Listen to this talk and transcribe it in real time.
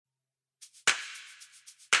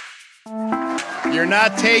You're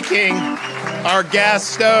not taking our gas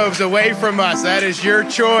stoves away from us. That is your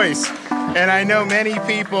choice. And I know many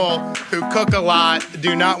people who cook a lot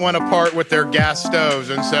do not want to part with their gas stoves.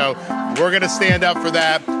 And so we're going to stand up for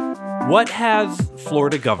that. What has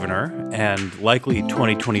Florida governor and likely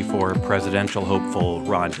 2024 presidential hopeful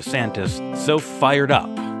Ron DeSantis so fired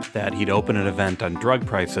up that he'd open an event on drug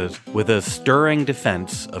prices with a stirring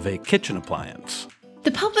defense of a kitchen appliance? The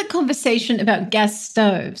public conversation about gas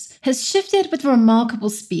stoves has shifted with remarkable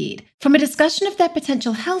speed from a discussion of their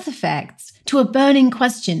potential health effects to a burning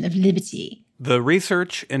question of liberty. The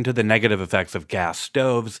research into the negative effects of gas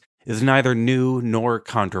stoves is neither new nor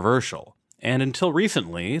controversial, and until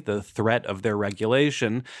recently, the threat of their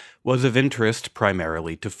regulation was of interest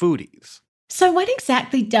primarily to foodies. So when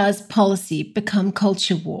exactly does policy become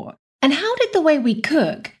culture war? And how did the way we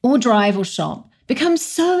cook, or drive, or shop become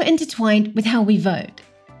so intertwined with how we vote?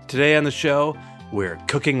 Today on the show, we're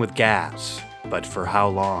cooking with gas, but for how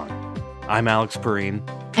long? I'm Alex Perrine.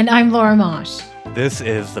 And I'm Laura Marsh. This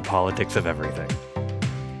is The Politics of Everything.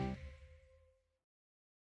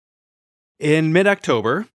 In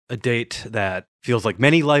mid-October, a date that feels like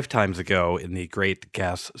many lifetimes ago in the great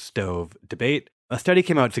gas stove debate, a study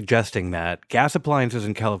came out suggesting that gas appliances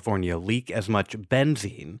in California leak as much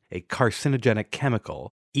benzene, a carcinogenic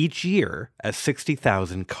chemical, each year as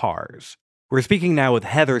 60,000 cars. We're speaking now with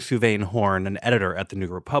Heather Suvane-Horn, an editor at The New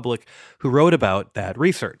Republic, who wrote about that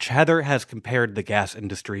research. Heather has compared the gas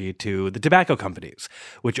industry to the tobacco companies,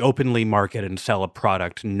 which openly market and sell a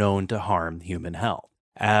product known to harm human health.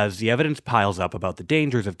 As the evidence piles up about the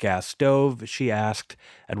dangers of gas stove, she asked,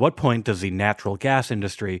 at what point does the natural gas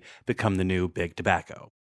industry become the new big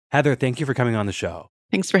tobacco? Heather, thank you for coming on the show.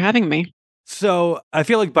 Thanks for having me. So I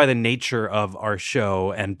feel like by the nature of our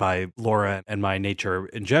show and by Laura and my nature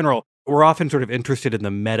in general, we're often sort of interested in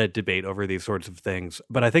the meta debate over these sorts of things.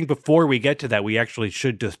 But I think before we get to that, we actually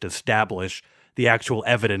should just establish the actual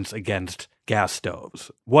evidence against gas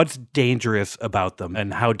stoves. What's dangerous about them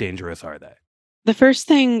and how dangerous are they? The first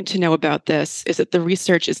thing to know about this is that the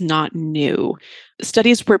research is not new.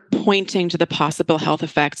 Studies were pointing to the possible health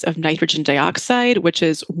effects of nitrogen dioxide, which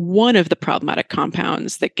is one of the problematic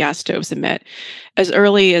compounds that gas stoves emit, as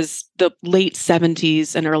early as the late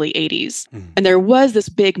 70s and early 80s. And there was this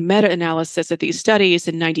big meta-analysis of these studies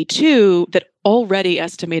in 92 that already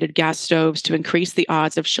estimated gas stoves to increase the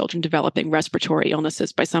odds of children developing respiratory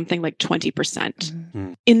illnesses by something like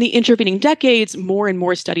 20%. In the intervening decades, more and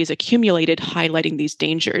more studies accumulated highlighting these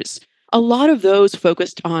dangers. A lot of those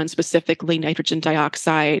focused on specifically nitrogen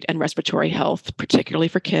dioxide and respiratory health, particularly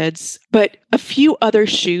for kids. But a few other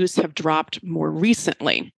shoes have dropped more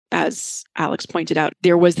recently. As Alex pointed out,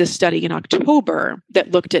 there was this study in October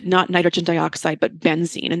that looked at not nitrogen dioxide, but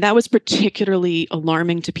benzene. And that was particularly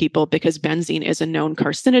alarming to people because benzene is a known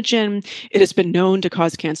carcinogen. It has been known to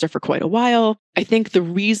cause cancer for quite a while. I think the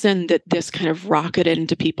reason that this kind of rocketed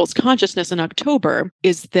into people's consciousness in October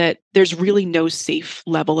is that there's really no safe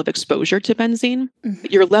level of exposure to benzene.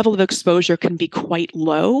 Your level of exposure can be quite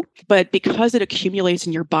low, but because it accumulates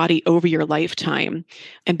in your body over your lifetime,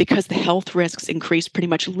 and because the health risks increase pretty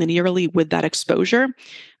much linearly with that exposure,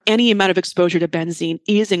 any amount of exposure to benzene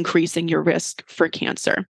is increasing your risk for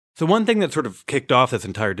cancer. So one thing that sort of kicked off this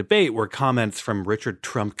entire debate were comments from Richard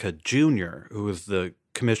Trumka Jr., who was the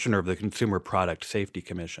commissioner of the Consumer Product Safety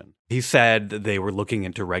Commission. He said that they were looking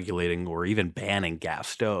into regulating or even banning gas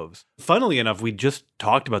stoves. Funnily enough, we just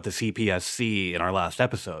talked about the CPSC in our last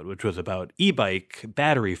episode, which was about e-bike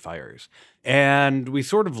battery fires. And we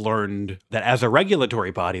sort of learned that as a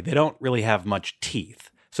regulatory body, they don't really have much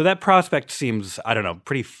teeth. So that prospect seems,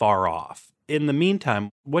 pretty far off. In the meantime,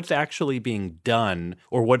 what's actually being done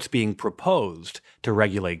or what's being proposed to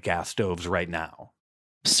regulate gas stoves right now?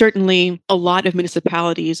 Certainly, a lot of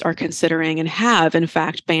municipalities are considering and have, in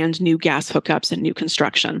fact, banned new gas hookups and new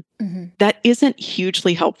construction. That isn't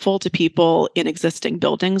hugely helpful to people in existing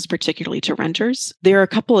buildings, particularly to renters. There are a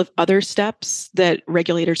couple of other steps that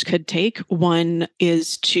regulators could take. One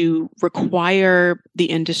is to require the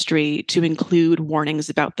industry to include warnings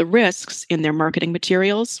about the risks in their marketing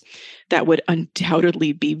materials. That would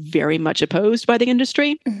undoubtedly be very much opposed by the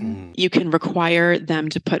industry. You can require them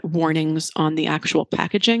to put warnings on the actual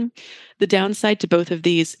packaging. The downside to both of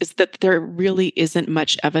these is that there really isn't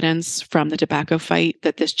much evidence from the tobacco fight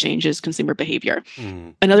that this changes consumer behavior.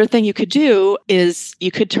 Another thing you could do is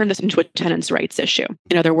you could turn this into a tenants' rights issue.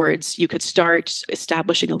 In other words, you could start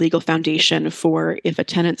establishing a legal foundation for if a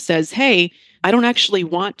tenant says, hey, I don't actually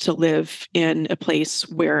want to live in a place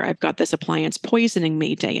where I've got this appliance poisoning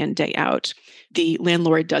me day in, day out. The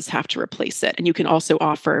landlord does have to replace it. And you can also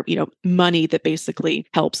offer, money that basically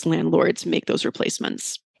helps landlords make those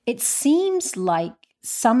replacements. it seems like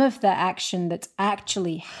some of the action that's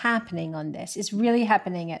actually happening on this is really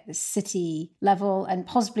happening at the city level and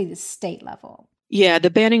possibly the state level. Yeah, the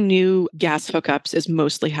banning new gas hookups is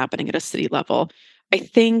mostly happening at a city level. I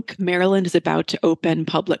think Maryland is about to open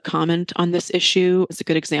public comment on this issue. It's a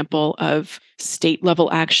good example of state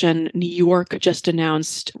level action. New York just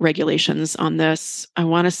announced regulations on this. I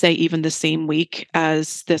want to say even the same week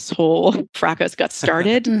as this whole fracas got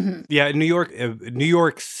started. Yeah, New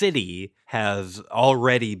York City has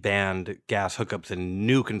already banned gas hookups in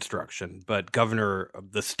new construction, but Governor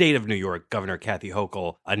of the state of New York, Governor Kathy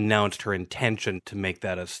Hochul, announced her intention to make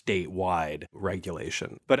that a statewide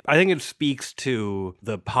regulation. But I think it speaks to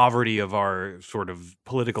the poverty of our sort of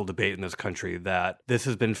political debate in this country that this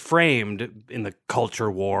has been framed in the culture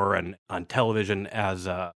war and on television as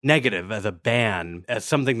a negative, as a ban, as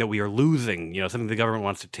something that we are losing, something the government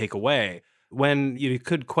wants to take away. When you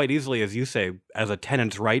could quite easily, as you say, as a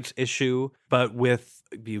tenants' rights issue, but with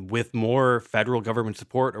more federal government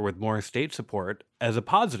support or with more state support as a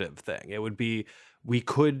positive thing. It would be, we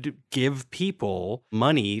could give people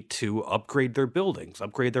money to upgrade their buildings,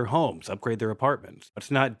 upgrade their homes, upgrade their apartments.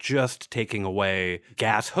 It's not just taking away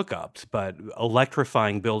gas hookups, but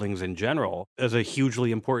electrifying buildings in general is a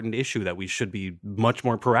hugely important issue that we should be much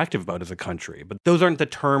more proactive about as a country. But those aren't the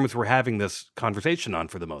terms we're having this conversation on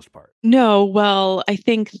for the most part. No, well, I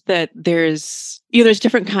think that there's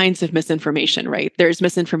different kinds of misinformation, right? There's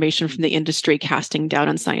misinformation from the industry casting doubt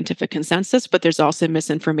on scientific consensus, but there's also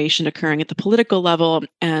misinformation occurring at the political level.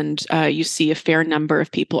 And you see a fair number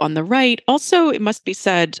of people on the right. Also, it must be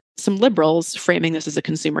said, some liberals framing this as a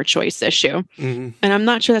consumer choice issue. Mm-hmm. And I'm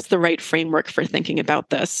not sure that's the right framework for thinking about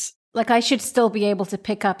this. Like, I should still be able to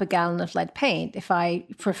pick up a gallon of lead paint if I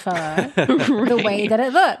prefer the way that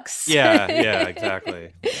it looks. Yeah,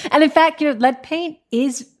 exactly. And in fact, lead paint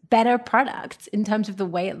is better product in terms of the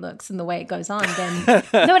way it looks and the way it goes on than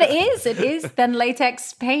it is than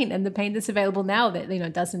latex paint and the paint that's available now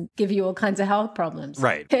that doesn't give you all kinds of health problems.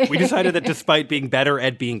 Right. We decided that despite being better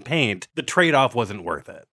at being paint, the trade-off wasn't worth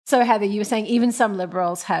it. So Heather, you were saying even some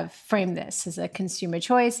liberals have framed this as a consumer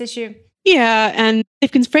choice issue. Yeah, and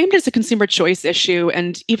they've been framed as a consumer choice issue,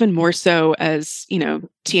 and even more so as,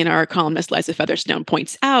 TNR columnist Liza Featherstone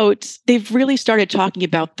points out, they've really started talking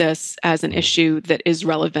about this as an issue that is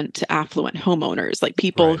relevant to affluent homeowners, like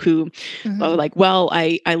people who are like, well,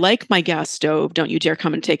 I like my gas stove, don't you dare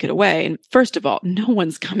come and take it away. And first of all, no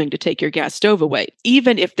one's coming to take your gas stove away.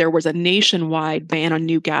 Even if there was a nationwide ban on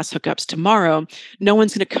new gas hookups tomorrow, no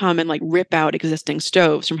one's going to come and rip out existing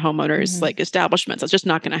stoves from homeowners, establishments. That's just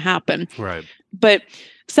not going to happen. Right. But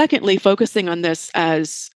secondly, focusing on this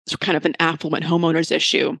as kind of an affluent homeowners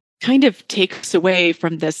issue kind of takes away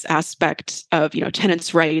from this aspect of,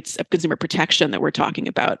 tenants' rights, of consumer protection that we're talking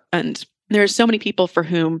about. And there are so many people for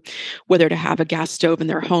whom whether to have a gas stove in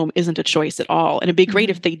their home isn't a choice at all. And it'd be great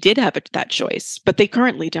if they did have that choice, but they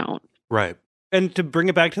currently don't. Right. And to bring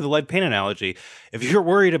it back to the lead paint analogy, if you're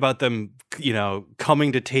worried about them,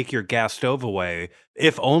 coming to take your gas stove away,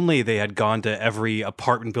 if only they had gone to every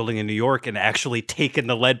apartment building in New York and actually taken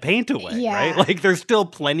the lead paint away, right? There's still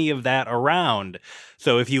plenty of that around.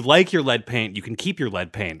 So if you like your lead paint, you can keep your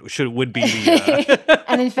lead paint, would be the...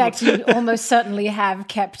 And in fact, you almost certainly have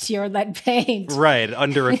kept your lead paint. Right,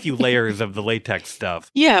 under a few layers of the latex stuff.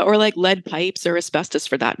 Yeah, or lead pipes or asbestos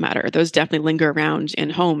for that matter. Those definitely linger around in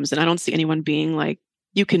homes. And I don't see anyone being like,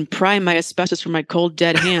 you can pry my asbestos from my cold,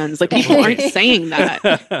 dead hands. People aren't saying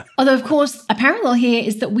that. Although, of course, a parallel here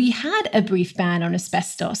is that we had a brief ban on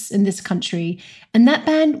asbestos in this country, and that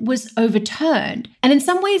ban was overturned. And in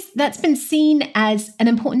some ways, that's been seen as an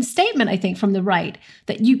important statement, I think, from the right,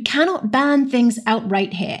 that you cannot ban things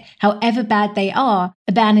outright here. However bad they are,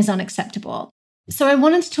 a ban is unacceptable. So I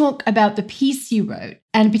wanted to talk about the piece you wrote,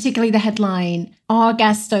 and particularly the headline, Are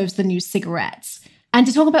Gas Stoves the New Cigarettes? And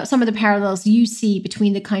to talk about some of the parallels you see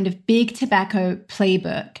between the kind of big tobacco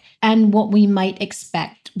playbook and what we might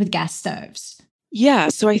expect with gas stoves. Yeah,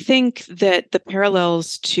 so I think that the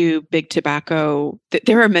parallels to big tobacco,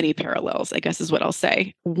 there are many parallels, I guess is what I'll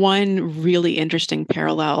say. One really interesting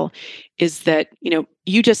parallel is that,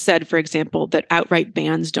 you just said, for example, that outright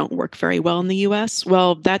bans don't work very well in the US.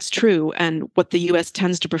 Well, that's true. And what the US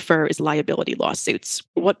tends to prefer is liability lawsuits.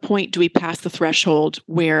 At what point do we pass the threshold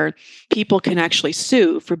where people can actually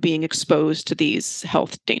sue for being exposed to these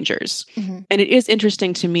health dangers? Mm-hmm. And it is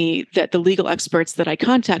interesting to me that the legal experts that I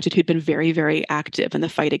contacted who'd been very, very active in the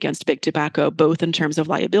fight against big tobacco, both in terms of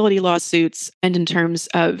liability lawsuits and in terms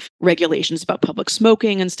of regulations about public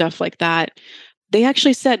smoking and stuff like that, they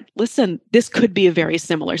actually said, listen, this could be a very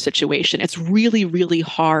similar situation. It's really, really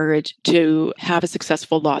hard to have a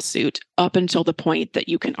successful lawsuit up until the point that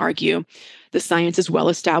you can argue the science is well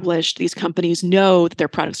established. These companies know that their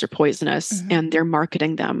products are poisonous and they're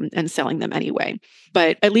marketing them and selling them anyway.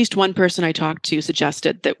 But at least one person I talked to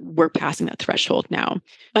suggested that we're passing that threshold now.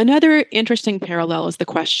 Another interesting parallel is the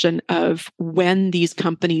question of when these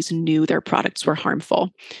companies knew their products were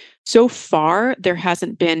harmful. So far, there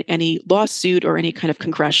hasn't been any lawsuit or any kind of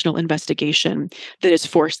congressional investigation that has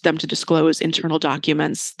forced them to disclose internal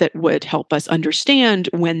documents that would help us understand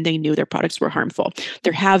when they knew their products were harmful.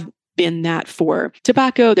 There have been that for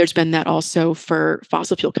tobacco. There's been that also for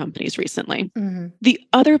fossil fuel companies recently. The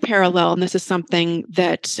other parallel, and this is something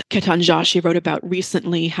that Ketan Joshi wrote about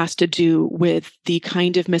recently, has to do with the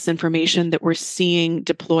kind of misinformation that we're seeing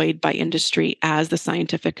deployed by industry as the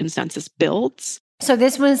scientific consensus builds. So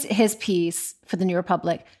this was his piece for the New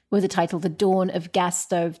Republic with the title, The Dawn of Gas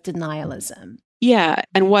Stove Denialism. Yeah.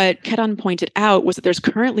 And what Ketan pointed out was that there's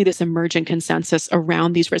currently this emerging consensus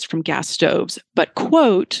around these risks from gas stoves. But,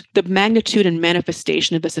 quote, the magnitude and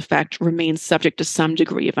manifestation of this effect remains subject to some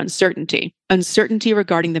degree of uncertainty. Uncertainty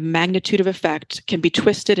regarding the magnitude of effect can be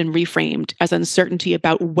twisted and reframed as uncertainty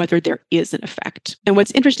about whether there is an effect. And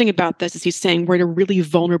what's interesting about this is he's saying we're at a really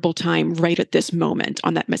vulnerable time right at this moment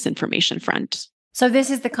on that misinformation front. So this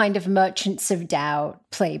is the kind of merchants of doubt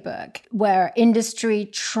playbook where industry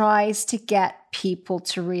tries to get people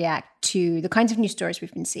to react to the kinds of news stories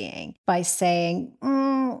we've been seeing by saying,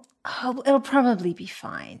 it'll probably be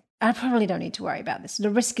fine. I probably don't need to worry about this. The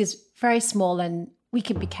risk is very small and we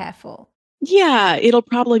can be careful. Yeah, it'll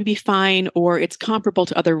probably be fine, or it's comparable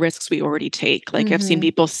to other risks we already take. Like I've seen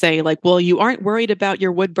people say, like, well, you aren't worried about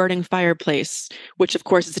your wood-burning fireplace, which of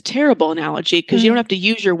course is a terrible analogy because you don't have to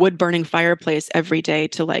use your wood-burning fireplace every day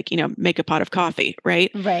to make a pot of coffee, right?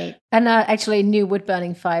 Right. And actually new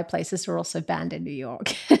wood-burning fireplaces are also banned in New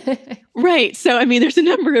York. Right. So, I mean, there's a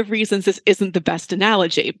number of reasons this isn't the best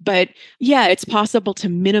analogy, but yeah, it's possible to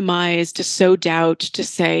minimize, to sow doubt, to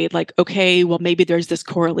say like, okay, well, maybe there's this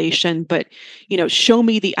correlation, but, show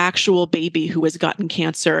me the actual baby who has gotten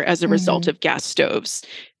cancer as a result of gas stoves.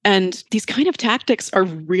 And these kind of tactics are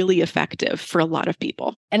really effective for a lot of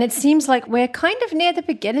people. And it seems like we're kind of near the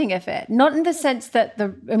beginning of it, not in the sense that the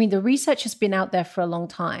research has been out there for a long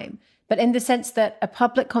time, but in the sense that a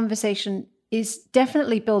public conversation is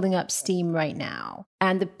definitely building up steam right now.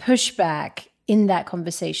 And the pushback in that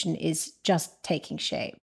conversation is just taking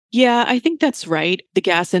shape. Yeah, I think that's right. The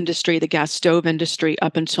gas industry, the gas stove industry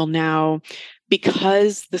up until now,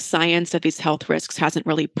 because the science of these health risks hasn't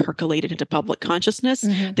really percolated into public consciousness,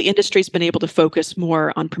 the industry's been able to focus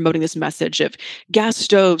more on promoting this message of gas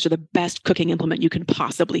stoves are the best cooking implement you can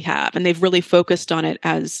possibly have. And they've really focused on it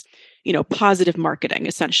as, positive marketing,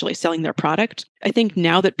 essentially selling their product. I think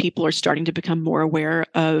now that people are starting to become more aware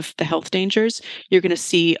of the health dangers, you're going to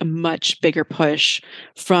see a much bigger push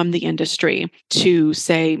from the industry to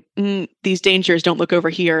say, these dangers, don't look over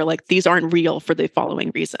here. Like these aren't real for the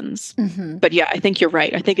following reasons. But yeah, I think you're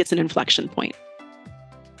right. I think it's an inflection point.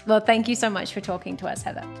 Well, thank you so much for talking to us,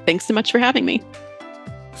 Heather. Thanks so much for having me.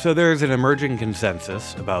 So there's an emerging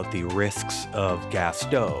consensus about the risks of gas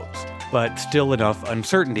stoves, but still enough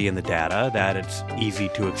uncertainty in the data that it's easy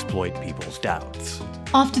to exploit people's doubts.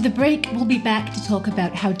 After the break, we'll be back to talk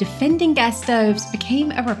about how defending gas stoves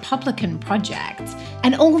became a Republican project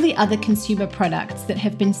and all the other consumer products that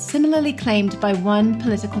have been similarly claimed by one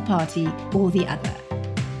political party or the other.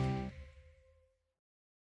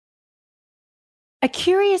 A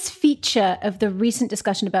curious feature of the recent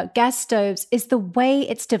discussion about gas stoves is the way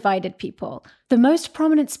it's divided people. The most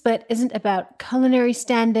prominent split isn't about culinary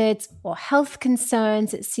standards or health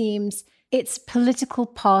concerns, it seems. It's political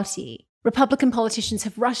party. Republican politicians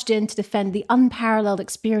have rushed in to defend the unparalleled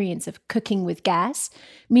experience of cooking with gas.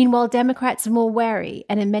 Meanwhile, Democrats are more wary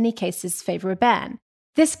and in many cases favor a ban.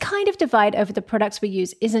 This kind of divide over the products we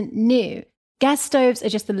use isn't new. Gas stoves are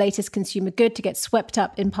just the latest consumer good to get swept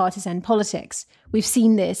up in partisan politics. We've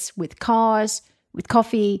seen this with cars, with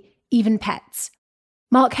coffee, even pets.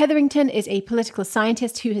 Mark Hetherington is a political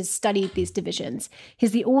scientist who has studied these divisions.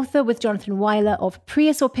 He's the author with Jonathan Weiler of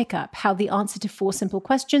Prius or Pickup: How the Answer to Four Simple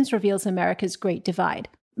Questions Reveals America's Great Divide.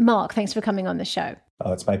 Mark, thanks for coming on the show.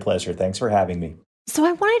 Oh, it's my pleasure. Thanks for having me. So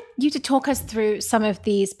I wanted you to talk us through some of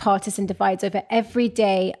these partisan divides over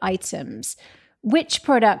everyday items. Which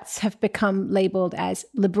products have become labeled as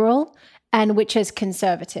liberal and which as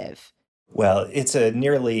conservative? Well, it's a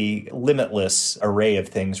nearly limitless array of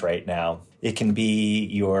things right now. It can be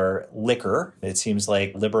your liquor. It seems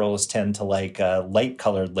like liberals tend to like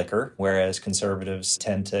light-colored liquor, whereas conservatives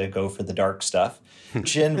tend to go for the dark stuff.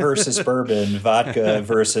 Gin versus bourbon, vodka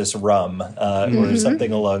versus rum, or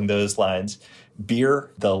something along those lines. Beer,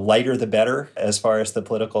 the lighter the better as far as the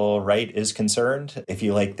political right is concerned. If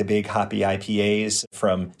you like the big hoppy IPAs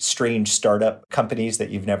from strange startup companies that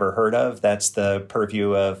you've never heard of, that's the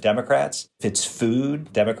purview of Democrats. If it's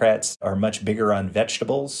food, Democrats are much bigger on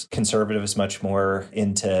vegetables, conservatives much more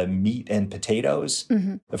into meat and potatoes.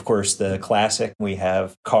 Of course, the classic, we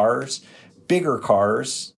have cars, bigger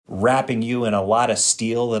cars, wrapping you in a lot of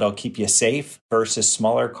steel that'll keep you safe versus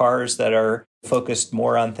smaller cars that are focused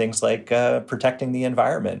more on things like protecting the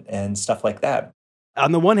environment and stuff like that.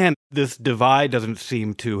 On the one hand, this divide doesn't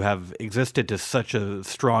seem to have existed to such a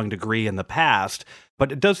strong degree in the past,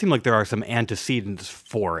 but it does seem like there are some antecedents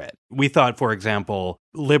for it. We thought, for example,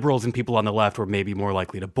 liberals and people on the left were maybe more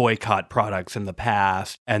likely to boycott products in the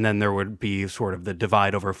past, and then there would be sort of the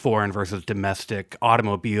divide over foreign versus domestic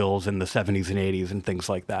automobiles in the 70s and 80s and things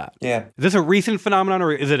like that. Yeah. Is this a recent phenomenon,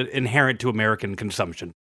 or is it inherent to American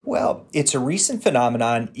consumption? Well, it's a recent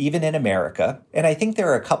phenomenon, even in America, and I think there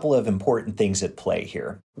are a couple of important things at play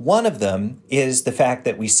here. One of them is the fact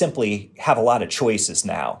that we simply have a lot of choices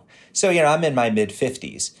now. So, I'm in my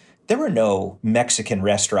mid-50s. There were no Mexican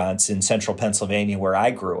restaurants in central Pennsylvania where I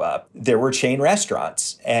grew up. There were chain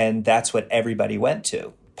restaurants, and that's what everybody went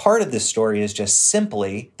to. Part of this story is just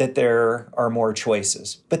simply that there are more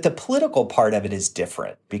choices. But the political part of it is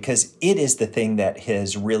different because it is the thing that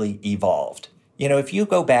has really evolved. If you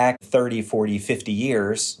go back 30, 40, 50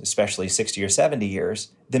 years, especially 60 or 70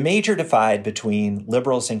 years, the major divide between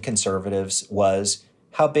liberals and conservatives was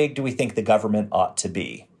how big do we think the government ought to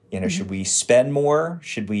be? Should we spend more?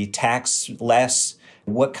 Should we tax less?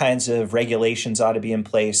 What kinds of regulations ought to be in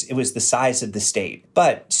place? It was the size of the state.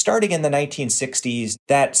 But starting in the 1960s,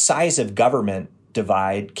 that size of government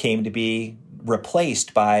divide came to be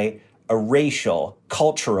replaced by a racial,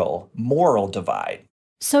 cultural, moral divide.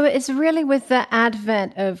 So it's really with the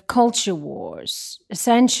advent of culture wars,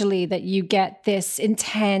 essentially, that you get this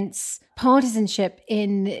intense partisanship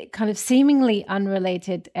in kind of seemingly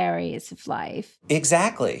unrelated areas of life.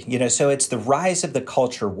 Exactly. So it's the rise of the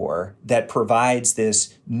culture war that provides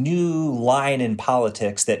this new line in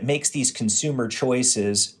politics that makes these consumer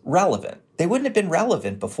choices relevant. They wouldn't have been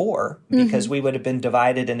relevant before because we would have been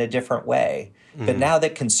divided in a different way. But now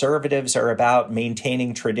that conservatives are about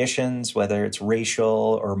maintaining traditions, whether it's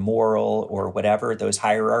racial or moral or whatever, those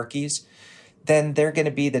hierarchies, then they're going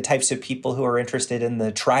to be the types of people who are interested in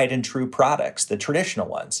the tried and true products, the traditional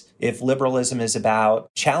ones. If liberalism is about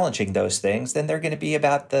challenging those things, then they're going to be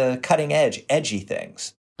about the cutting edge, edgy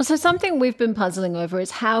things. So something we've been puzzling over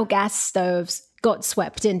is how gas stoves got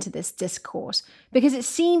swept into this discourse, because it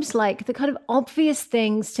seems like the kind of obvious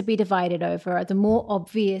things to be divided over are the more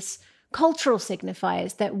obvious cultural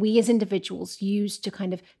signifiers that we as individuals use to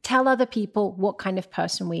kind of tell other people what kind of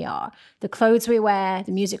person we are. The clothes we wear,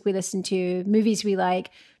 the music we listen to, movies we like,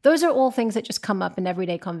 those are all things that just come up in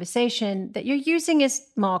everyday conversation that you're using as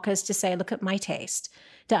markers to say, look at my taste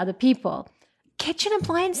to other people. Kitchen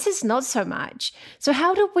appliances, not so much. So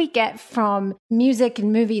how do we get from music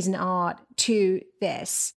and movies and art to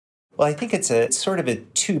this? Well, I think it's sort of a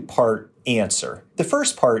two-part answer. The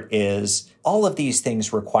first part is all of these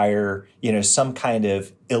things require, some kind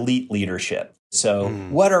of elite leadership. So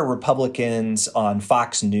what are Republicans on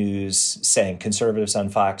Fox News saying, conservatives on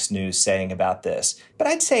Fox News saying about this? But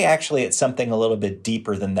I'd say actually it's something a little bit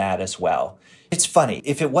deeper than that as well. It's funny,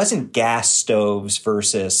 if it wasn't gas stoves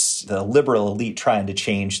versus the liberal elite trying to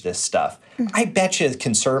change this stuff, I bet you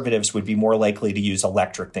conservatives would be more likely to use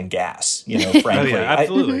electric than gas, frankly. Oh, yeah,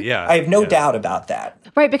 absolutely, I have no doubt about that.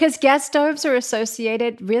 Right, because gas stoves are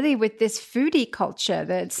associated really with this foodie culture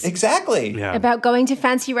that's exactly about going to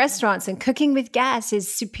fancy restaurants, and cooking with gas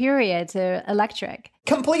is superior to electric.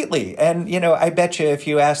 Completely. And, I bet you if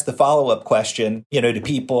you ask the follow-up question, to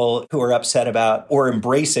people who are upset about or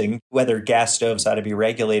embracing whether gas stoves ought to be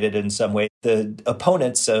regulated in some way, the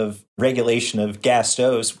opponents of regulation of gas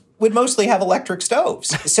stoves would mostly have electric stoves.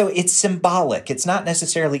 So it's symbolic. It's not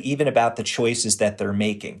necessarily even about the choices that they're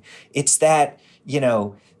making. It's that,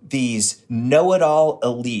 these know-it-all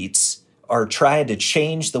elites are trying to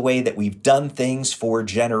change the way that we've done things for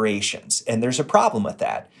generations. And there's a problem with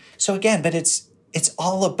that. So again, but it's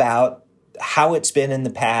all about how it's been in the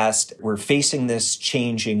past. We're facing this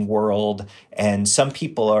changing world, and some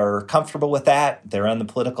people are comfortable with that. They're on the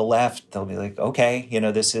political left. They'll be like, okay,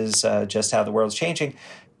 this is just how the world's changing.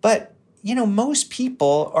 But, most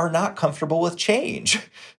people are not comfortable with change.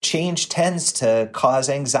 Change tends to cause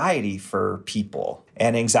anxiety for people.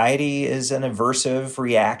 And anxiety is an aversive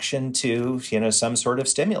reaction to, some sort of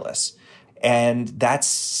stimulus. And that's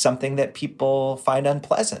something that people find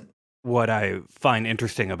unpleasant. What I find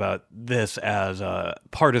interesting about this as a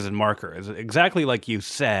partisan marker is exactly like you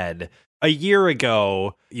said. A year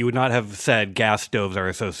ago, you would not have said gas stoves are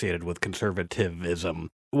associated with conservatism.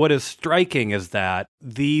 What is striking is that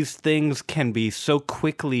these things can be so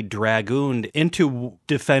quickly dragooned into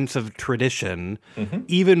defense of tradition,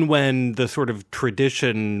 even when the sort of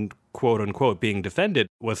tradition, quote unquote, being defended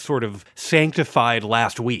was sort of sanctified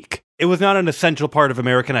last week. It was not an essential part of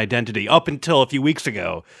American identity up until a few weeks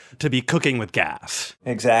ago to be cooking with gas.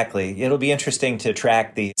 Exactly. It'll be interesting to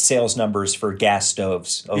track the sales numbers for gas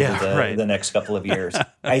stoves over the next couple of years.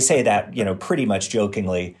 I say that, pretty much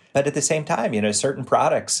jokingly. But at the same time, certain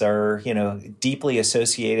products are, deeply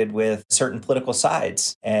associated with certain political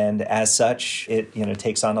sides. And as such, it,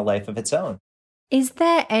 takes on a life of its own. Is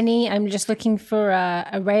there any, I'm just looking for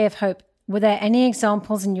a ray of hope, were there any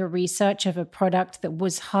examples in your research of a product that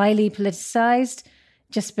was highly politicized,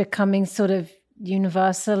 just becoming sort of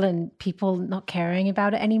universal and people not caring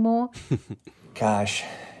about it anymore? Gosh,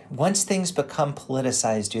 once things become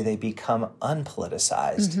politicized, do they become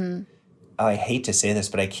unpoliticized? Oh, I hate to say this,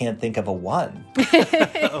 but I can't think of a one.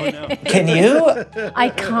 Oh, no. Can you? I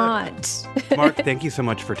can't. Mark, thank you so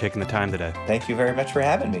much for taking the time today. Thank you very much for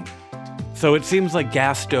having me. So it seems like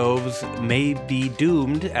gas stoves may be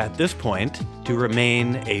doomed at this point to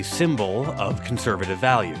remain a symbol of conservative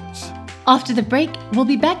values. After the break, we'll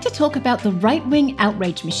be back to talk about the right-wing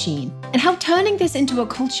outrage machine and how turning this into a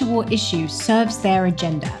culture war issue serves their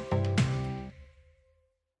agenda.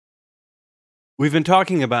 We've been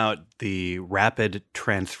talking about the rapid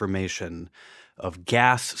transformation of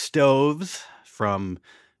gas stoves from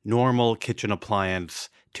normal kitchen appliance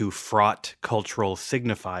to fraught cultural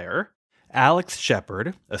signifier. Alex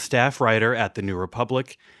Shepard, a staff writer at The New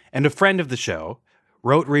Republic and a friend of the show,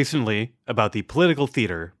 wrote recently about the political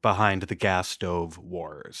theater behind the gas stove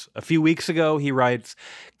wars. A few weeks ago, he writes,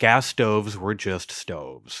 gas stoves were just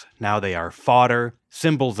stoves. Now they are fodder,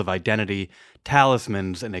 symbols of identity,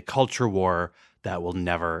 talismans in a culture war that will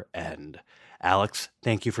never end. Alex,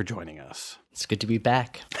 thank you for joining us. It's good to be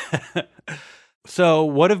back. So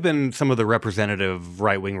what have been some of the representative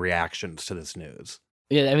right-wing reactions to this news?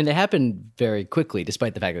 Yeah, I mean, they happened very quickly,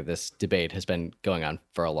 despite the fact that this debate has been going on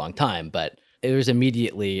for a long time. But it was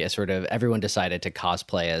immediately a sort of everyone decided to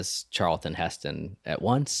cosplay as Charlton Heston at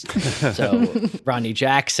once. So Rodney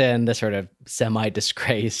Jackson, the sort of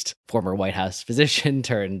semi-disgraced former White House physician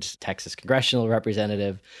turned Texas congressional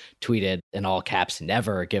representative, tweeted in all caps,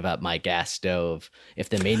 "Never give up my gas stove. If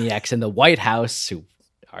the maniacs in the White House, who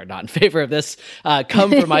are not in favor of this,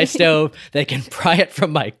 come for my stove, they can pry it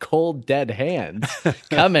from my cold, dead hands.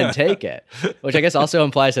 Come and take it." Which I guess also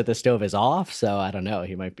implies that the stove is off. So I don't know.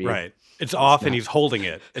 He might be. Right. It's off and he's holding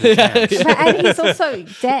it in his hands. And he's also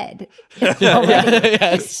dead.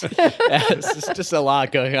 Yes. It's just a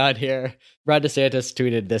lot going on here. Ron DeSantis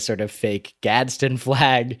tweeted this sort of fake Gadsden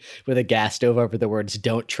flag with a gas stove over the words,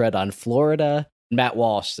 "Don't tread on Florida." Matt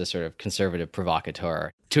Walsh, the sort of conservative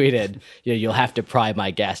provocateur, tweeted, "You'll have to pry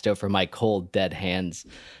my gas stove from my cold, dead hands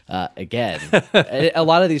again." A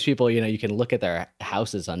lot of these people, you can look at their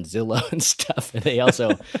houses on Zillow and stuff, and they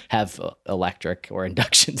also have electric or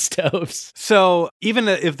induction stoves. So even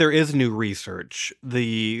if there is new research,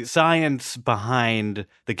 the science behind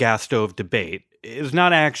the gas stove debate is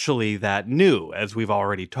not actually that new, as we've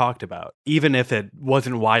already talked about, even if it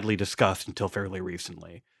wasn't widely discussed until fairly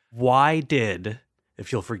recently. Why did,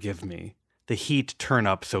 if you'll forgive me, the heat turn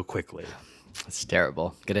up so quickly? It's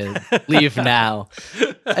terrible. Gonna leave now.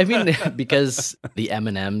 I mean, because the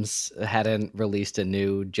M&Ms hadn't released a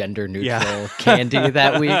new gender-neutral candy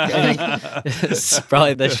that week. I think it's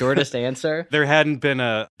probably the shortest answer. There hadn't been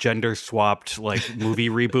a gender-swapped movie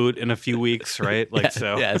reboot in a few weeks, right?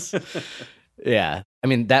 So. Yes. Yeah. I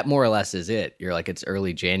mean, that more or less is it. You're like, it's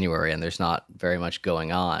early January and there's not very much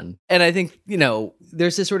going on. And I think,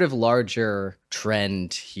 there's this sort of larger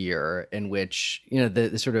trend here in which,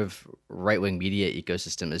 the sort of right-wing media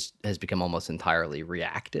ecosystem has become almost entirely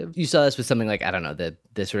reactive. You saw this with something like, I don't know,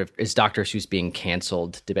 the sort of, is Dr. Seuss being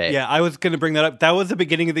canceled debate? Yeah, I was going to bring that up. That was the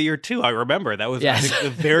beginning of the year too. I remember that was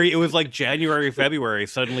it was like January, February.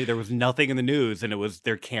 Suddenly there was nothing in the news and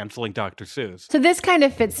they're canceling Dr. Seuss. So this kind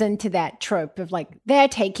of fits into that trope of they're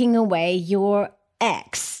taking away your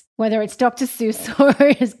ex, whether it's Dr. Seuss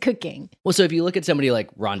or his cooking. Well, so if you look at somebody like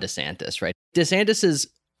Ron DeSantis, right? DeSantis is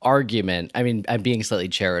argument, I mean, I'm being slightly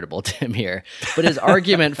charitable, Tim, here, but his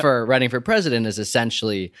argument for running for president is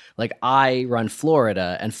essentially like, I run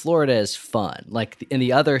Florida and Florida is fun. Like in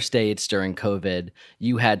the other states during COVID,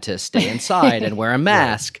 you had to stay inside and wear a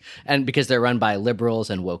mask, and because they're run by liberals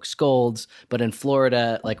and woke scolds. But in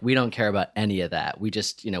Florida, like, we don't care about any of that. We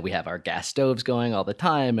just, we have our gas stoves going all the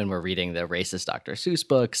time, and we're reading the racist Dr. Seuss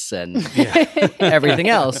books and everything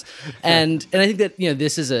else. And I think that,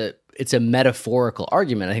 this is it's a metaphorical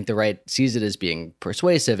argument. I think the right sees it as being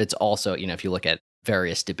persuasive. It's also, if you look at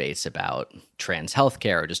various debates about trans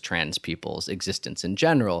healthcare or just trans people's existence in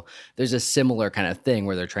general, there's a similar kind of thing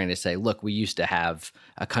where they're trying to say, look, we used to have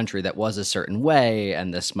a country that was a certain way,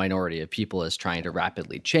 and this minority of people is trying to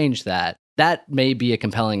rapidly change that. That may be a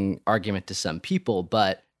compelling argument to some people,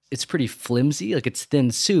 but it's pretty flimsy, like it's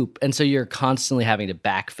thin soup. And so you're constantly having to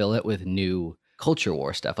backfill it with new culture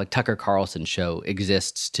war stuff. Like Tucker Carlson's show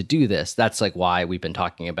exists to do this. That's like why we've been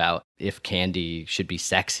talking about if candy should be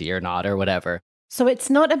sexy or not or whatever. So it's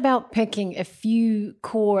not about picking a few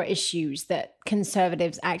core issues that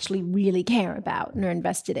conservatives actually really care about and are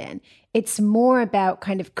invested in. It's more about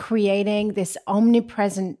kind of creating this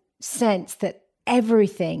omnipresent sense that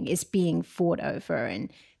everything is being fought over,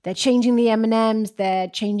 and they're changing the M&Ms, they're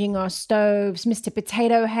changing our stoves, Mr.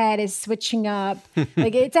 Potato Head is switching up.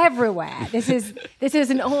 Like, it's everywhere. This is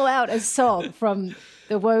an all-out assault from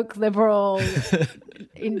the woke liberal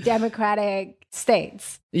in democratic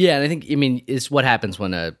states. Yeah, and I think, it's what happens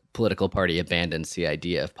when a political party abandons the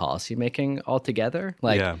idea of policymaking altogether.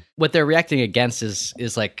 Like, what they're reacting against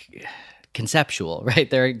is like conceptual, right?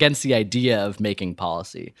 They're against the idea of making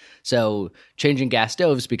policy. So changing gas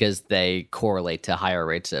stoves because they correlate to higher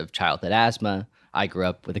rates of childhood asthma. I grew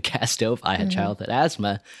up with a gas stove. I had childhood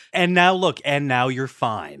asthma. And now you're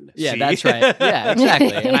fine. Yeah, See? That's right. Yeah,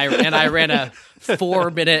 exactly. And I ran a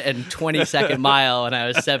 4-minute and 20-second mile when I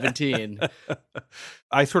was 17.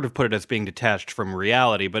 I sort of put it as being detached from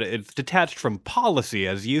reality, but it's detached from policy,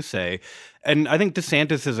 as you say. And I think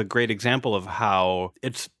DeSantis is a great example of how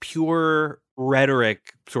it's pure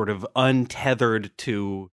rhetoric, sort of untethered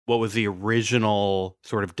to what was the original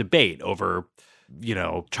sort of debate over,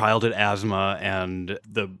 childhood asthma and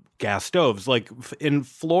the gas stoves. Like in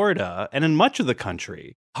Florida and in much of the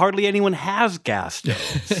country, hardly anyone has gas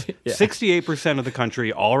stoves. 68% of the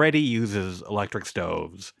country already uses electric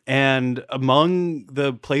stoves. And among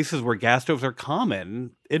the places where gas stoves are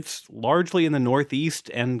common, it's largely in the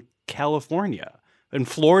Northeast and California. And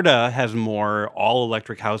Florida has more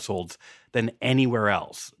all-electric households than anywhere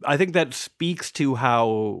else. I think that speaks to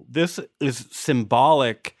how this is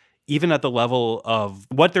symbolic, even at the level of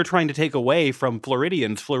what they're trying to take away from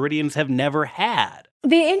Floridians. Floridians have never had.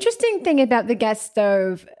 The interesting thing about the gas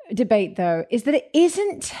stove debate, though, is that it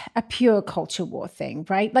isn't a pure culture war thing,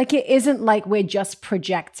 right? Like, it isn't like we're just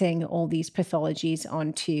projecting all these pathologies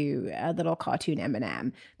onto a little cartoon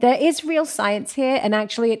M&M. There is real science here, and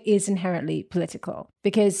actually it is inherently political.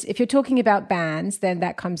 Because if you're talking about bans, then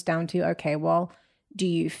that comes down to, okay, well, do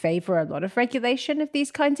you favor a lot of regulation of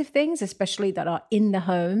these kinds of things, especially that are in the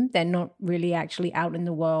home? They're not really actually out in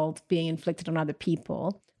the world being inflicted on other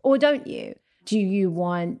people. Or don't you? Do you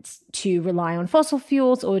want to rely on fossil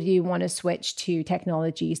fuels, or do you want to switch to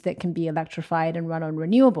technologies that can be electrified and run on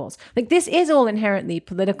renewables? Like, this is all inherently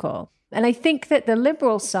political. And I think that the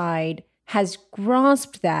liberal side has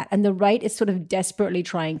grasped that, and the right is sort of desperately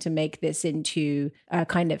trying to make this into a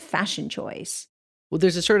kind of fashion choice. Well,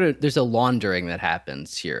 there's a laundering that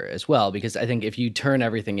happens here as well, because I think if you turn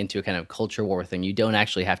everything into a kind of culture war thing, you don't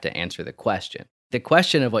actually have to answer the question. The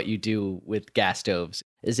question of what you do with gas stoves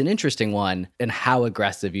is an interesting one, and how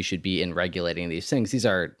aggressive you should be in regulating these things. These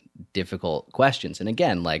are difficult questions. And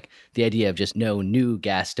again, like, the idea of just no new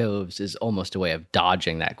gas stoves is almost a way of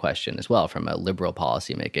dodging that question as well from a liberal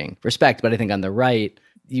policymaking respect. But I think on the right,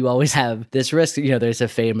 you always have this risk. There's a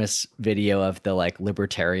famous video of the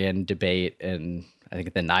libertarian debate in, I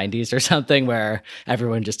think, the 90s or something, where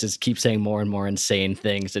everyone just keeps saying more and more insane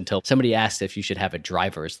things until somebody asks if you should have a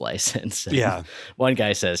driver's license. And yeah. One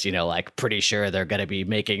guy says, pretty sure they're going to be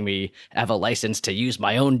making me have a license to use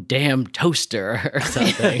my own damn toaster or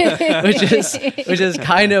something, which is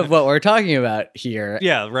kind of what we're talking about here.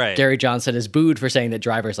 Yeah, right. Gary Johnson is booed for saying that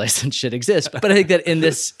driver's license should exist. But I think that in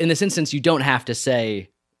this instance, you don't have to say,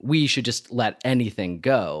 we should just let anything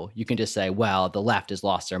go. You can just say, well, the left has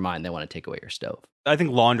lost their mind. They want to take away your stove. I think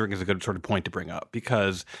laundering is a good sort of point to bring up,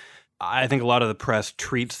 because I think a lot of the press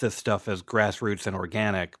treats this stuff as grassroots and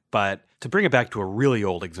organic, but to bring it back to a really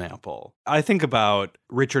old example, I think about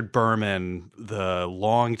Richard Berman, the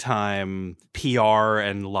longtime PR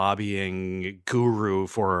and lobbying guru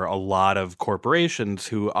for a lot of corporations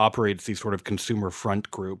who operates these sort of consumer front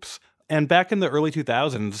groups. And back in the early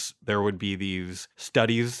 2000s, there would be these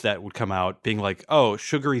studies that would come out being like, oh,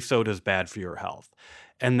 sugary soda is bad for your health.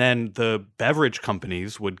 And then the beverage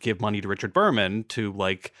companies would give money to Richard Berman to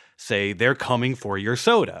like say they're coming for your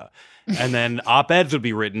soda. And then op-eds would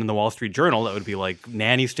be written in the Wall Street Journal that would be like,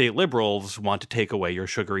 nanny state liberals want to take away your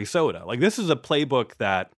sugary soda. Like this is a playbook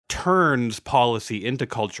that turns policy into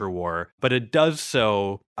culture war, but it does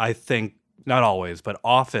so, I think, not always, but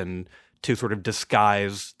often to sort of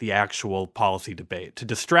disguise the actual policy debate, to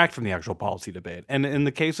distract from the actual policy debate. And in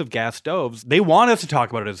the case of gas stoves, they want us to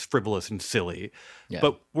talk about it as frivolous and silly,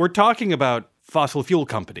 but we're talking about fossil fuel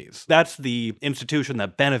companies. That's the institution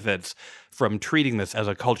that benefits from treating this as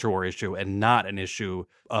a culture war issue and not an issue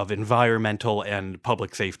of environmental and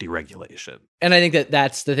public safety regulation. And I think that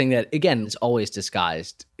that's the thing that, again, is always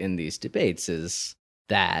disguised in these debates is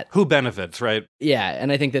that who benefits, right? Yeah.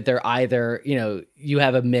 And I think that they're either, you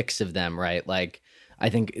have a mix of them, right? Like, I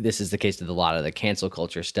think this is the case with a lot of the cancel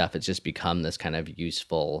culture stuff. It's just become this kind of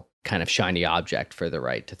useful, kind of shiny object for the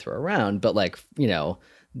right to throw around. But like,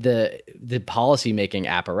 the policymaking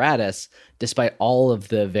apparatus, despite all of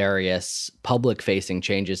the various public-facing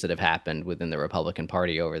changes that have happened within the Republican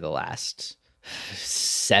Party over the last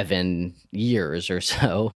 7 years or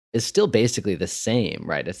so, is still basically the same,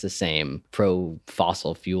 right? It's the same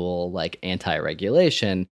pro-fossil fuel, like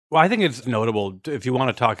anti-regulation. Well, I think it's notable, if you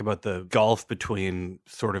want to talk about the gulf between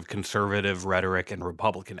sort of conservative rhetoric and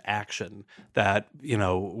Republican action, that,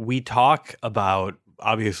 we talk about,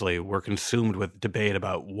 obviously, we're consumed with debate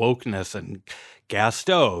about wokeness and gas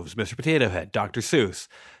stoves, Mr. Potato Head, Dr. Seuss,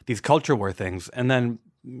 these culture war things. And then,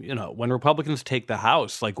 when Republicans take the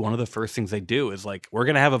House, like one of the first things they do is like, we're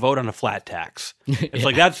going to have a vote on a flat tax. It's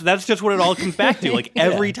like, that's just what it all comes back to. Like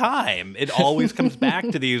every time it always comes back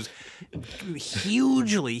to these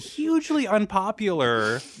hugely, hugely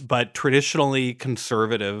unpopular, but traditionally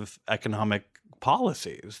conservative economic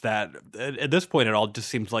policies that at this point, it all just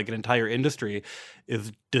seems like an entire industry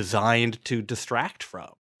is designed to distract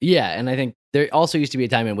from. Yeah. And I think there also used to be a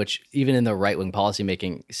time in which even in the right-wing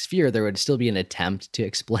policymaking sphere, there would still be an attempt to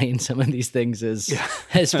explain some of these things as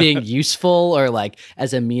being useful or like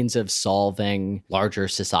as a means of solving larger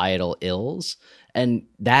societal ills. And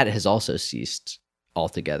that has also ceased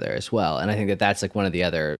altogether as well. And I think that that's like one of the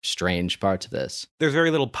other strange parts of this. There's very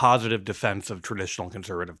little positive defense of traditional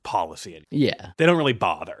conservative policy. Yeah. They don't really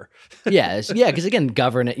bother. Yeah. Because again,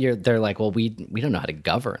 they're like, well, we don't know how to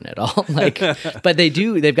govern at all. Like, but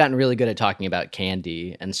they've gotten really good at talking about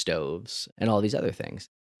candy and stoves and all these other things.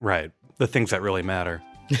 Right. The things that really matter.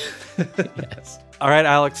 Yes. All right,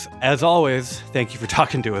 Alex, as always, thank you for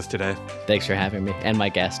talking to us today. Thanks for having me and my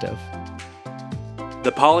gas stove.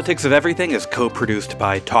 The Politics of Everything is co-produced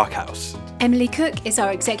by Talkhouse. Emily Cook is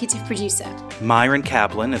our executive producer. Myron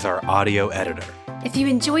Kaplan is our audio editor. If you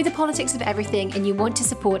enjoy The Politics of Everything and you want to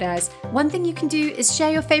support us, one thing you can do is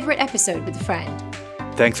share your favorite episode with a friend.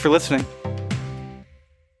 Thanks for listening.